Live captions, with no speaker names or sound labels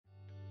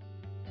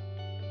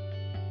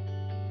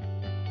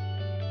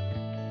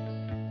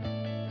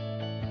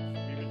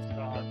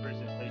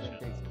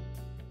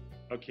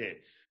Okay,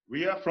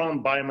 we are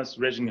from Biomass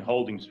Resin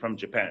Holdings from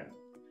Japan.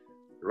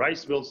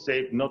 Rice will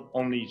save not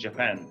only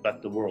Japan,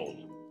 but the world.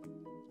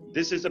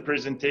 This is a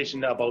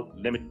presentation about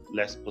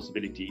limitless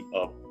possibility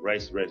of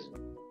rice resin.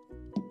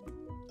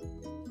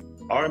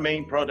 Our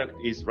main product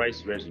is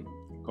rice resin,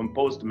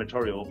 composed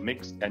material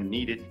mixed and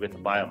kneaded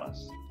with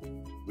biomass.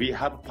 We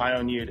have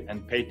pioneered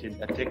and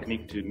patented a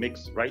technique to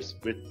mix rice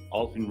with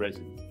olefin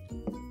resin.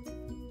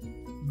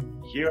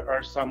 Here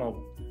are some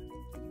of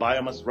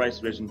biomass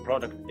rice resin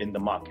products in the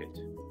market.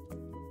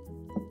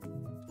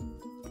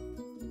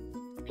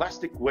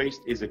 Plastic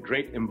waste is a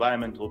great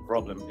environmental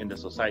problem in the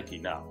society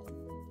now.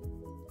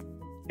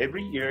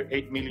 Every year,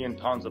 8 million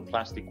tons of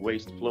plastic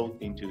waste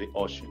float into the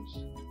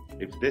oceans.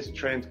 If this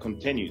trend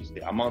continues,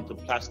 the amount of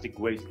plastic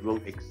waste will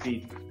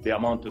exceed the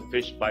amount of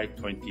fish by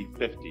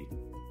 2050.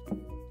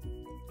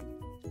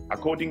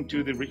 According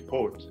to the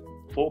report,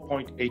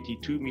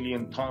 4.82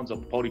 million tons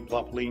of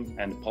polypropylene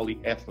and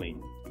polyethylene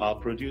are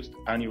produced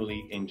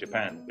annually in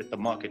Japan, with the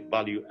market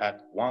value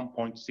at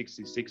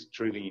 1.66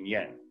 trillion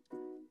yen.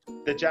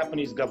 The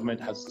Japanese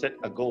government has set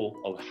a goal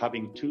of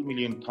having 2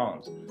 million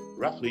tons,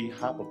 roughly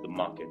half of the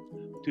market,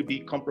 to be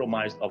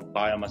comprised of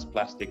biomass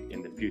plastic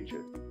in the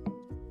future.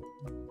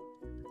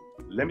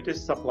 Limited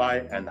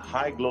supply and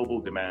high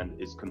global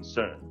demand is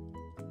concerned.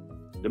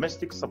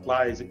 Domestic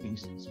supply is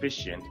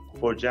insufficient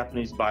for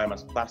Japanese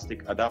biomass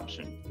plastic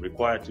adoption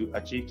required to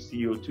achieve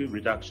CO2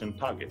 reduction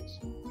targets.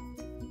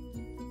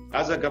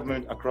 As a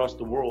government across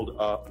the world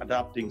are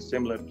adopting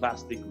similar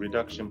plastic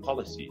reduction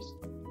policies,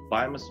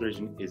 biomass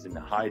resin is in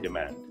high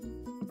demand.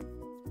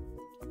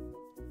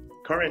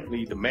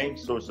 Currently, the main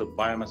source of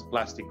biomass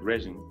plastic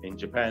resin in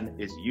Japan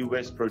is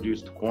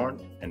US-produced corn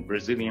and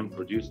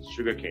Brazilian-produced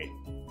sugarcane,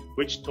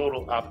 which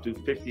total up to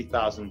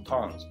 50,000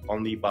 tons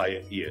only by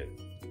a year.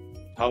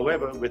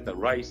 However, with the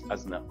rice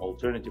as an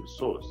alternative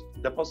source,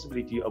 the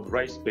possibility of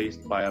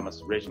rice-based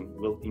biomass resin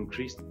will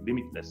increase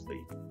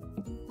limitlessly.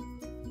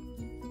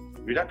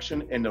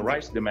 Reduction in the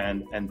rice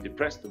demand and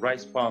depressed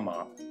rice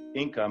farmer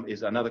income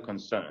is another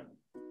concern.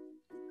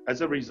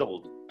 As a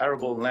result,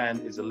 arable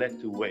land is led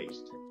to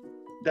waste.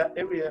 The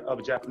area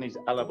of Japanese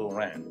arable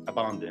land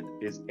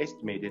abundant is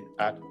estimated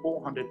at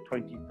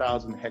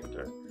 420,000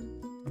 hectares,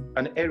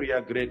 an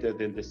area greater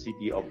than the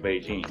city of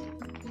Beijing.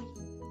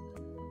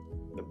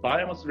 The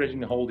Biomass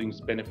Resin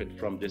Holdings benefit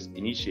from this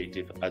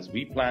initiative as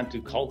we plan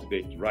to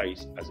cultivate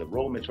rice as a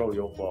raw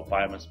material for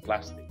biomass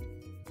plastic.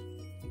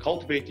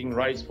 Cultivating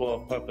rice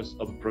for a purpose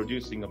of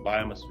producing a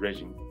biomass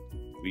resin,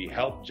 we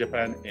help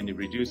Japan in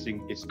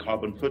reducing its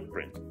carbon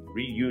footprint,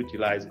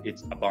 reutilize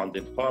its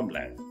abundant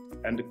farmland,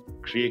 and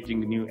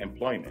creating new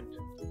employment.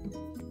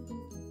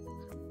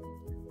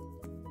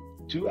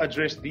 To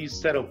address these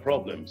set of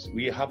problems,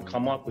 we have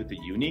come up with a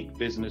unique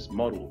business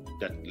model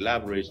that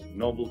leverages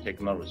novel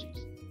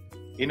technologies,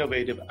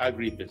 innovative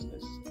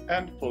agribusiness,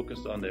 and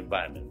focus on the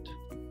environment.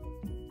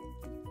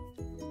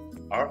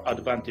 Our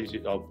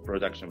advantages of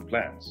production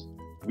plants.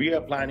 We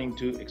are planning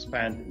to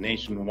expand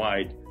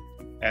nationwide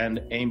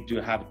and aim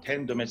to have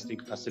 10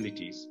 domestic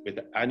facilities with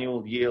an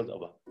annual yield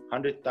of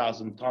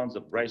 100,000 tons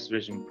of rice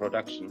resin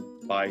production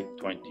by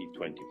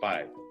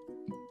 2025.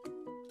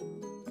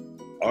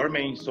 Our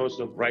main source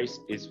of rice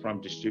is from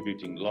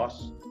distributing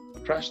loss,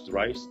 crushed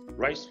rice,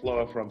 rice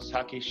flour from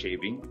sake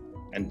shaving,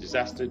 and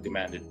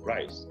disaster-demanded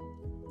rice.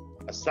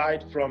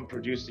 Aside from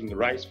producing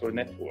rice for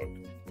network,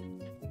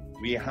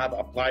 we have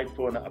applied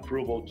for an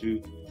approval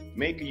to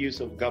make use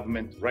of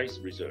government rice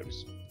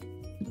reserves.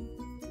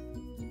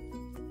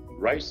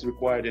 Rice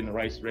required in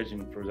rice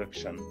resin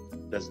production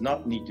does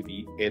not need to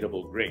be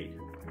edible grade.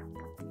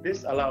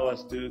 This allows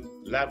us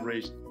to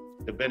leverage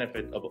the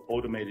benefit of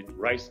automated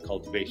rice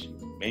cultivation,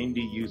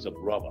 mainly use of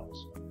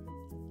robots.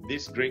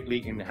 This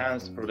greatly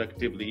enhances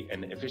productivity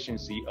and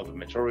efficiency of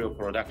material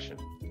production.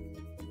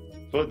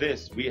 For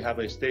this, we have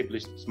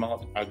established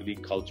smart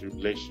agriculture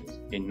relations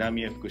in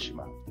Namiya,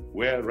 Fukushima,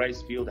 where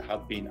rice fields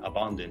have been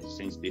abundant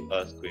since the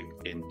earthquake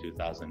in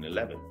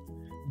 2011.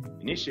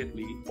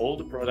 Initially, all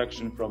the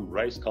production from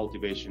rice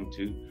cultivation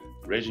to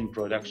resin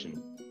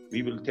production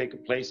will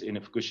take place in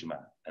Fukushima,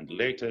 and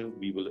later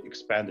we will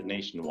expand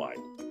nationwide.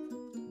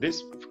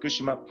 This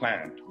Fukushima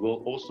plant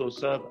will also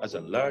serve as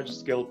a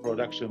large-scale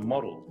production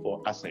model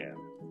for ASEAN.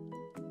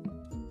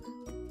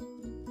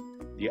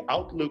 The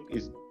outlook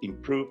is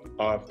improve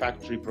our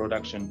factory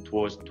production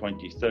towards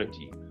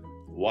 2030,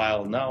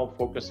 while now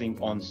focusing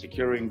on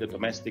securing the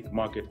domestic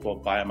market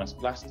for biomass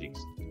plastics.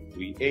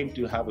 We aim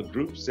to have a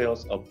group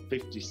sales of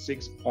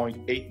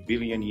 56.8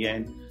 billion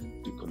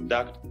yen to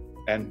conduct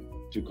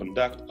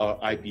our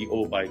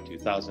IPO by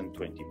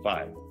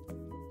 2025.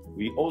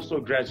 We also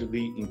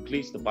gradually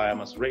increase the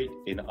biomass rate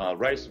in our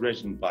rice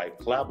resin by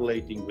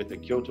collaborating with the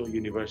Kyoto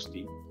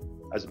University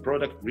as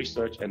product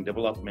research and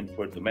development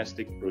for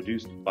domestic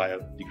produced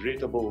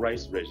biodegradable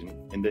rice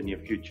resin in the near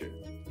future.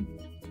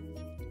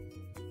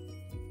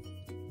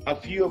 A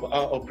few of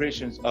our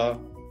operations are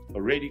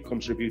already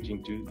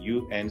contributing to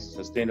UN's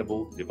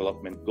Sustainable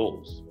Development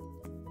Goals.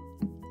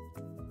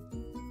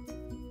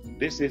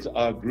 This is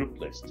our group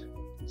list.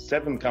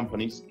 7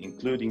 companies,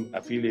 including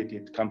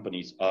affiliated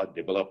companies, are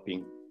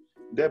developing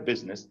their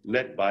business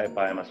led by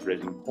Biomass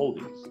Resin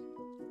Holdings.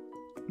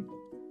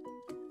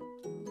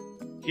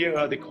 Here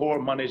are the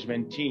core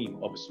management team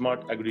of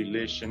Smart Agri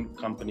Relation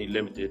Company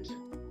Limited.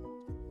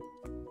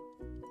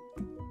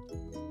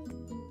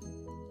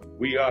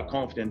 We are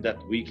confident that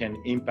we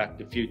can impact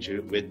the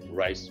future with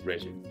rice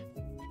resin.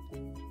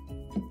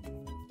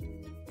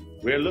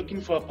 We are looking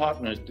for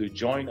partners to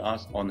join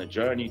us on a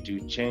journey to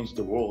change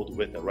the world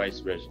with the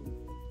rice resin.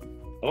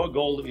 Our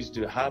goal is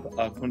to have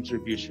a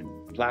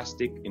contribution,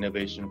 plastic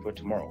innovation for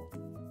tomorrow,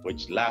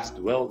 which lasts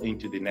well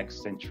into the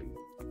next century.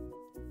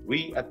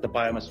 We at the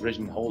Biomass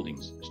Resin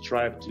Holdings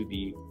strive to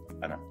be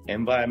an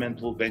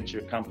environmental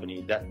venture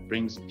company that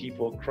brings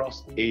people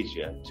across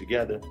Asia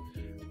together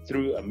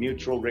through a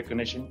mutual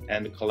recognition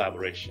and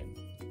collaboration.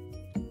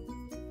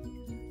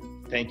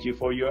 Thank you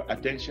for your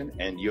attention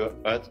and your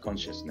earth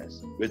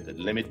consciousness with the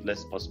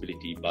Limitless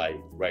Possibility by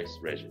Rice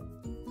Resin.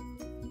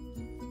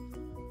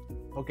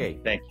 Okay.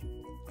 Thank you.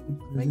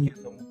 Thank you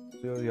so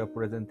much for your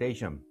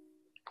presentation.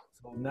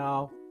 So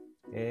now,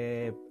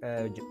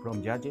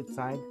 from Judge's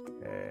side,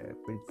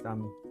 please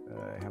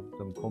have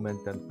some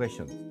comments and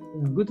questions.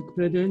 Good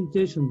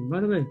presentation. By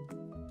the way,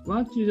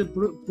 what is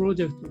the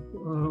project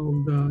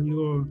of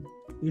your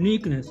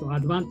uniqueness or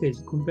advantage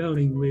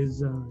comparing with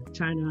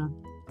China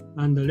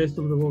and the rest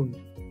of the world?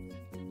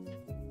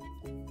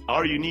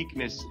 Our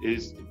uniqueness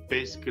is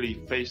basically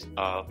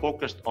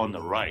focused on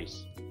the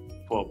rice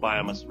for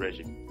biomass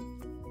resin.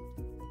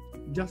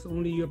 Just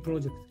only your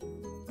project?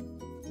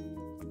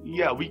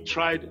 Yeah, we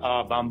tried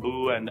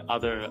bamboo and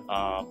other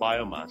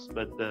biomass,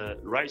 but the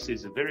rice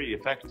is very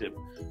effective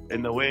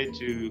in the way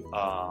to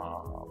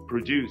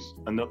produce.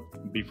 And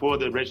before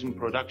the resin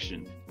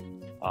production,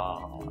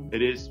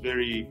 it is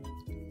very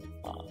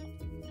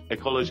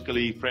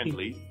ecologically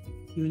friendly.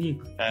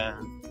 Unique.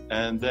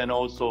 And then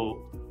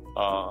also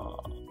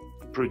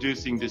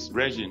producing this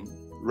resin,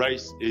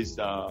 rice is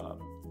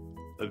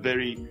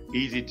very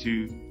easy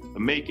to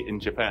make in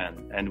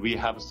Japan, and we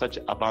have such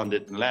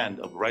abundant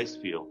land of rice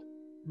field.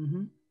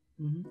 Mm-hmm.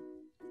 Mm-hmm.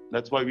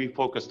 That's why we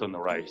focused on the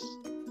rice.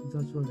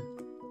 That's right.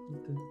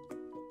 Okay.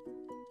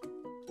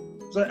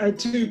 So I had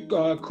 2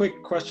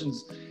 quick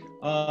questions.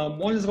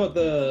 One is about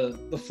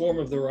the form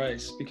of the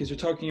rice, because you're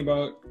talking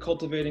about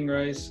cultivating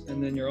rice,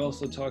 and then you're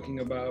also talking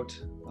about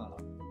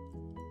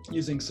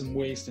using some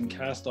waste and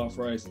cast off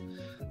rice.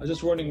 I was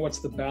just wondering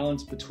what's the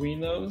balance between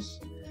those?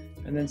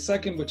 And then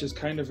second, which is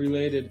kind of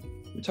related,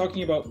 you're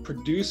talking about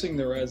producing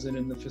the resin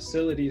and the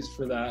facilities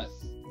for that,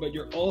 but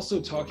you're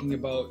also talking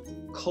about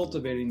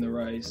cultivating the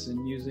rice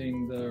and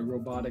using the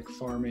robotic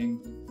farming,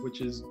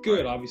 which is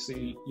good.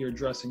 Obviously, you're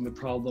addressing the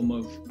problem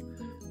of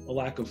a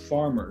lack of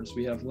farmers.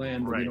 We have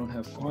land, but we don't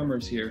have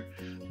farmers here.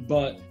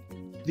 But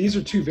these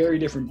are 2 very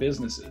different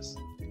businesses.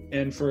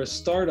 And for a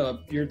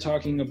startup, you're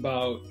talking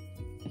about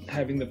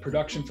having the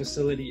production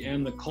facility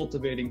and the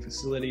cultivating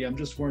facility. I'm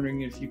just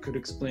wondering if you could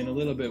explain a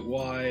little bit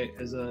why,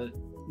 as a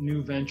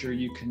new venture,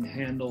 you can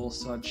handle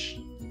such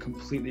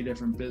completely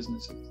different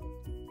businesses.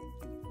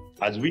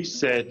 As we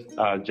said,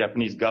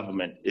 Japanese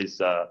government is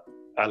a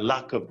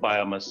lack of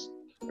biomass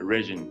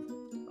resin,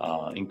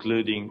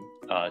 including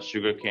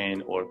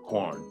sugarcane or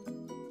corn.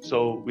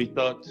 So we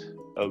thought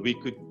we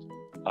could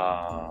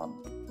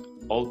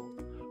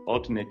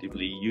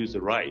alternatively use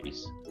the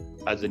rice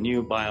as a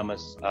new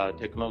biomass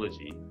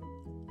technology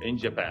in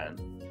Japan.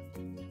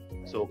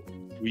 So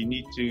we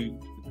need to,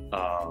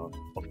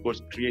 of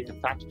course, create a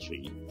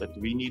factory, but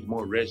we need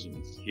more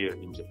resins here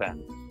in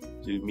Japan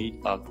to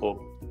meet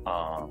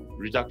our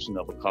reduction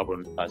of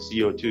carbon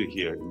CO2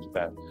 here in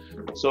Japan.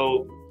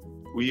 So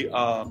we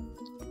are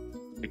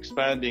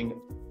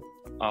expanding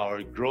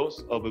our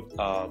growth of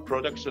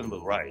production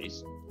of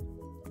rice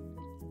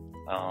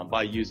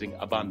by using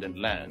abundant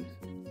land,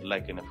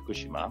 like in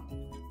Fukushima.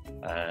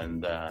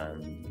 And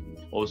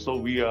also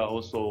we are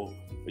also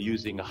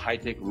using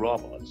high-tech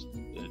robots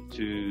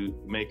to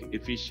make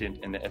efficient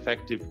and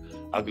effective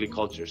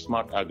agriculture,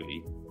 smart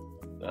agri,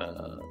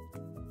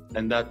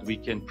 and that we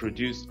can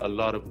produce a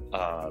lot of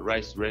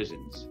rice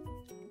resins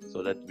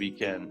so that we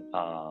can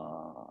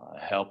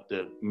help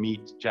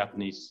meet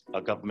Japanese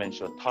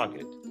governmental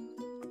target.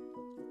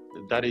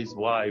 That is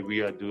why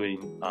we are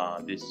doing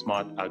this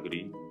smart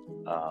agri.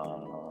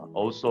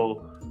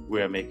 Also,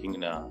 we are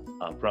making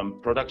from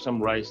production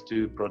of rice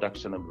to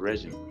production of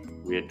resin.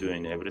 We are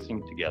doing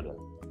everything together.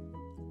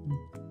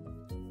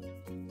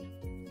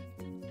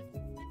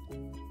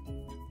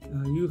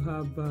 You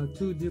have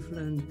 2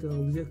 different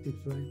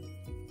objectives, right?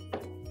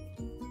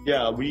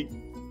 Yeah, we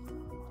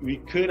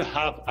could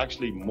have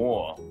actually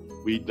more.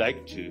 We'd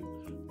like to,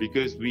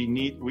 because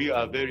we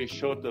are very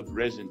short of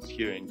resins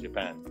here in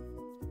Japan.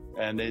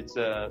 And it's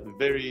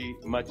very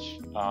much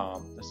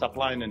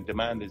supply and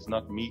demand is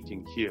not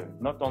meeting here,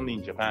 not only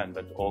in Japan,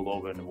 but all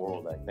over in the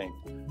world, I think.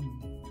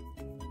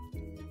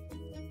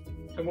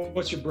 And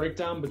what's your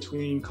breakdown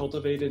between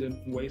cultivated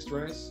and waste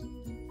rice?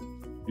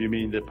 You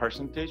mean the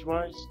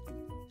percentage-wise?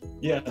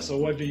 Yeah, so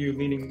what are you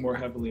leaning more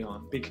heavily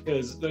on?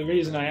 Because the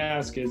reason I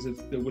ask is if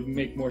it would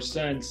make more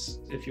sense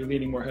if you're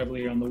leaning more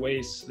heavily on the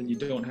waste, then you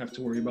don't have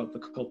to worry about the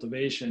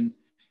cultivation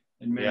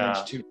and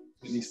manage two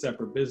completely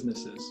separate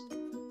businesses.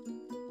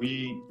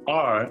 We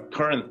are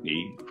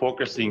currently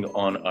focusing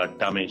on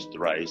damaged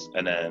rice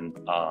and then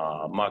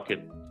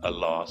market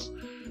loss,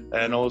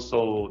 and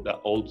also the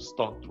old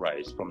stocked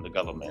rice from the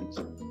government,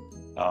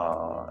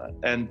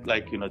 and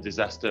like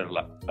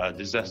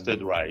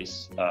disastered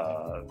rice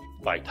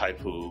by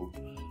typhoon,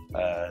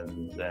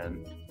 and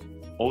then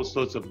all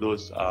sorts of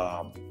those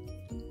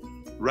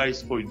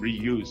rice for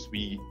reuse.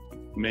 We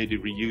made a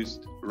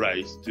reused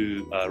rice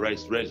to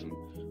rice resin,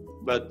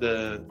 but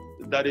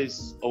that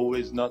is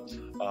always not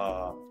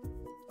a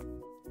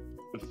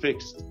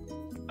fixed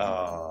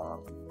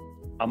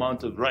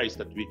amount of rice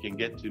that we can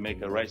get to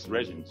make a rice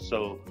resin.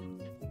 So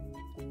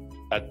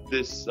at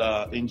this,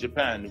 in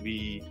Japan,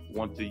 we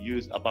want to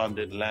use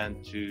abundant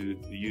land to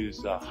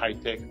use a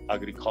high-tech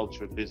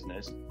agriculture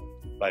business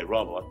by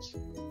robots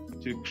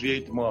to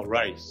create more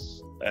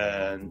rice,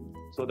 and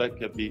so that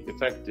can be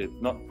effective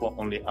not for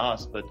only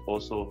us but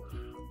also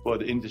for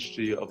the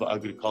industry of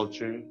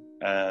agriculture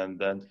and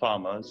then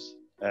farmers,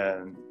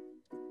 and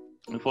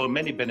for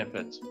many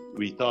benefits.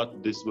 We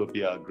thought this would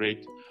be a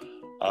great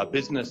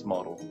business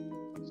model,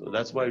 so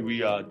that's why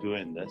we are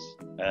doing this.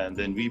 And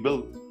then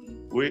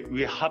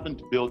we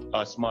haven't built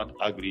a smart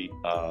agri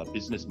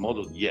business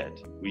model yet.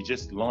 We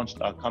just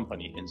launched our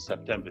company in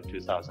September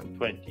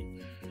 2020.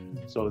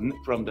 So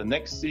from the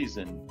next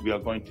season, we are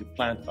going to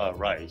plant our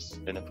rice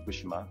in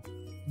Fukushima,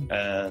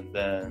 and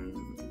then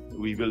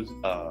we will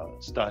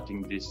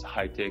starting this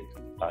high-tech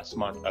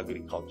smart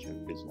agriculture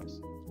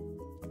business.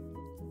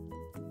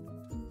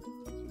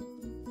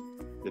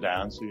 Did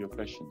I answer your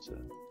question, sir,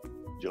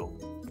 Joe?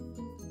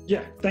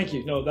 Yeah, thank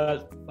you. No,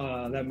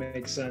 that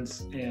makes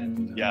sense.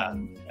 And yeah,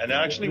 and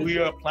actually we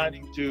are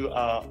planning to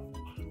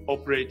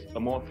operate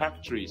more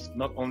factories,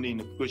 not only in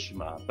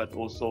Fukushima, but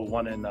also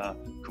one in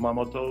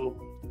Kumamoto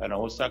and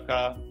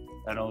Osaka,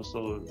 and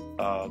also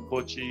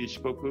Kochi,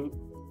 Shikoku.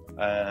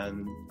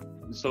 And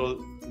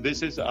so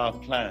this is our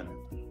plan.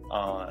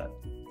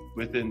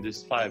 Within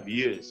this 5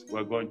 years,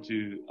 we're going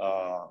to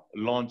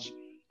launch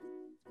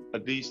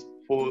at least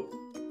 4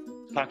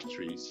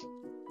 factories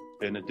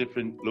in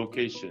different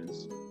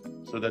locations,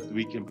 so that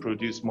we can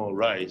produce more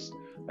rice,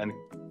 and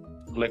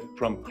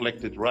from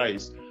collected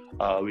rice,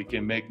 we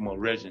can make more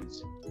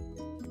resins.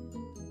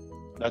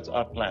 That's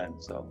our plan.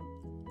 So,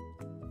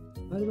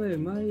 by the way,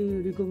 my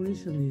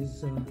recognition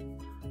is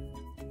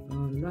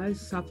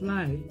rice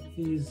supply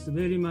is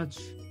very much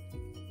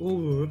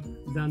over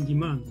than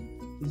demand.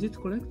 Is it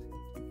correct?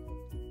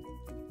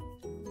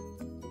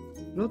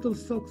 A lot of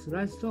stocks,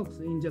 rice stocks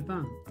in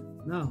Japan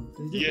now.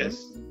 Is it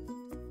yes. correct?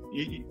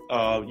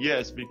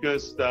 Yes,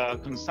 because the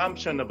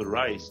consumption of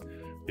rice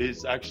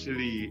is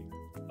actually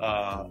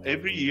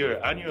every year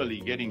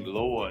annually getting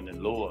lower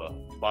and lower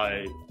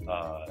by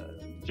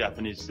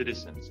Japanese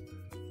citizens,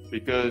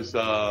 because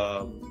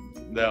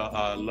there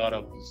are a lot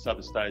of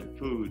subsidized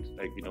food,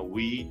 like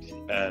wheat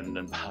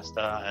and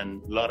pasta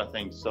and a lot of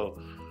things. So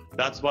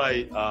that's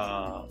why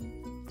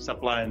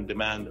supply and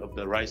demand of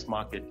the rice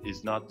market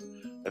is not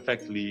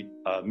effectively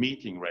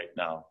meeting right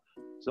now.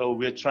 So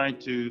we're trying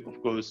to,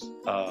 of course,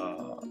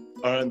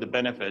 earn the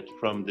benefit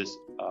from this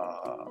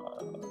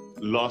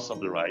loss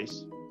of the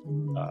rice,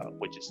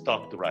 which is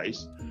stocked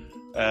rice.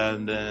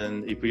 And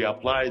then if we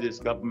apply this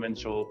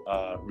governmental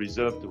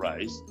reserved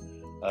rice,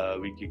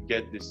 we could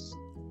get this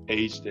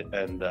aged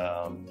and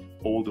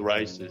old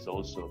rices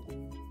also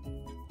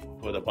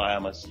for the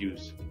biomass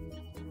use.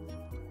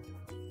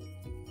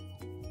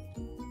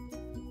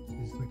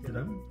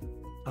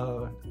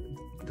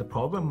 The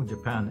problem in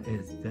Japan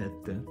is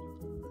that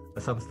a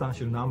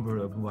substantial number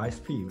of rice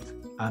fields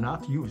are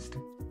not used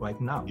right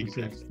now,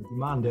 because the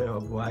demand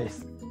of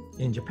rice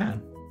in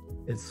Japan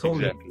is so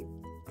exactly.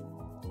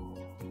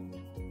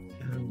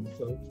 And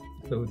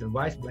so the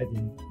rice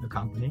breeding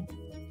company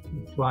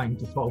is trying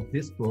to solve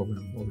this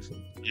problem also.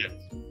 Yes,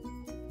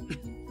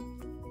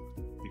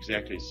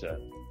 exactly, sir.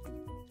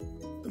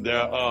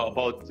 There are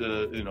about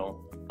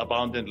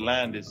abundant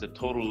land is a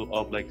total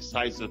of like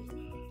size of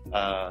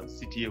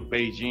city of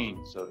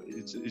Beijing, so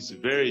it's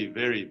very,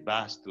 very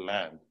vast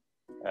land.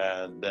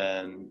 And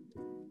then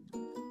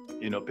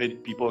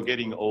people are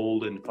getting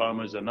old and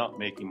farmers are not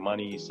making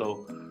money,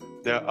 so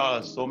there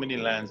are so many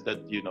lands that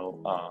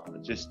are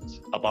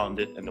just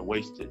abandoned and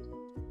wasted,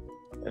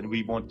 and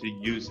we want to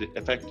use it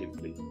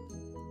effectively.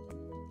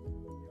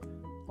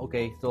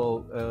 Okay,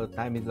 so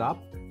time is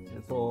up.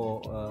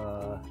 So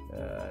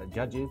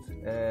judges,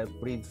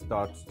 please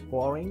start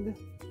scoring,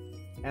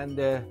 and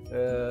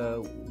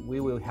we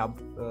will have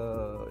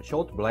a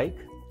short break.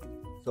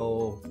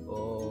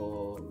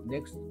 So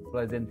next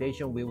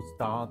presentation will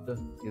start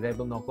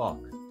 11 o'clock.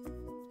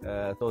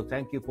 So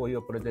thank you for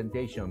your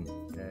presentation.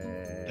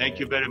 Thank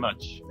you very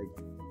much.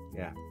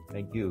 Yeah,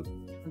 thank you.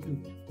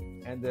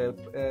 And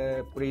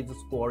please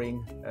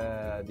scoring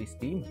this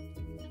team,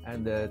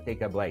 and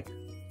take a break.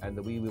 And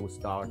we will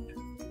start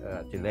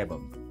at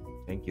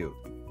 11. Thank you.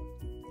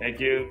 Thank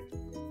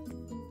you.